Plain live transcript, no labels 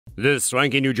This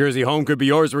swanky New Jersey home could be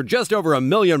yours for just over $1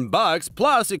 million,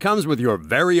 plus it comes with your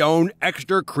very own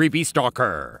extra creepy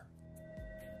stalker.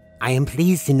 I am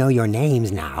pleased to know your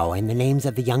names now and the names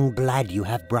of the young blood you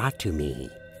have brought to me.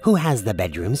 Who has the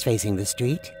bedrooms facing the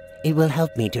street? It will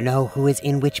help me to know who is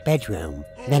in which bedroom.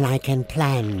 Then I can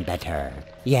plan better.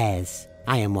 Yes,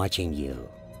 I am watching you.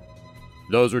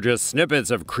 Those were just snippets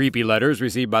of creepy letters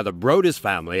received by the Brodus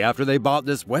family after they bought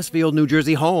this Westfield, New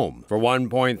Jersey home for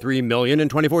 $1.3 million in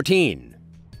 2014.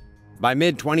 By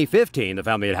mid-2015, the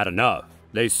family had had enough.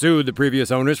 They sued the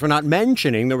previous owners for not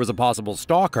mentioning there was a possible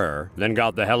stalker, then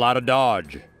got the hell out of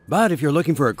Dodge. But if you're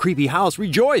looking for a creepy house,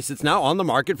 rejoice! It's now on the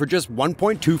market for just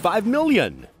 $1.25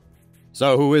 million.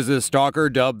 So who is this stalker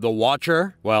dubbed the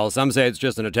Watcher? Well, some say it's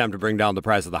just an attempt to bring down the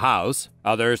price of the house.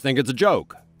 Others think it's a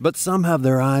joke. But some have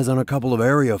their eyes on a couple of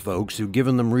area folks who've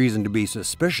given them reason to be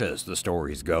suspicious, the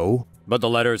stories go. But the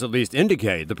letters at least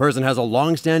indicate the person has a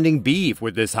long-standing beef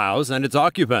with this house and its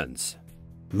occupants.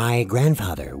 My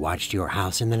grandfather watched your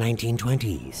house in the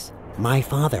 1920s. My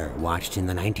father watched in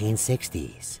the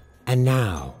 1960s. And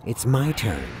now, it's my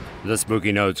turn. The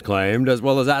spooky notes claimed, as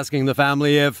well as asking the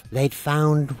family if they'd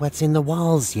found what's in the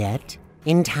walls yet.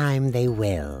 In time, they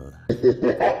will.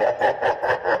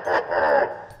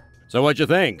 So what you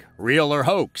think? Real or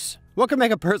hoax? What could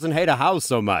make a person hate a house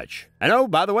so much? And oh,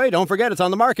 by the way, don't forget it's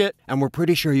on the market, and we're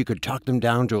pretty sure you could talk them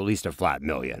down to at least a flat $1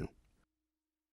 million.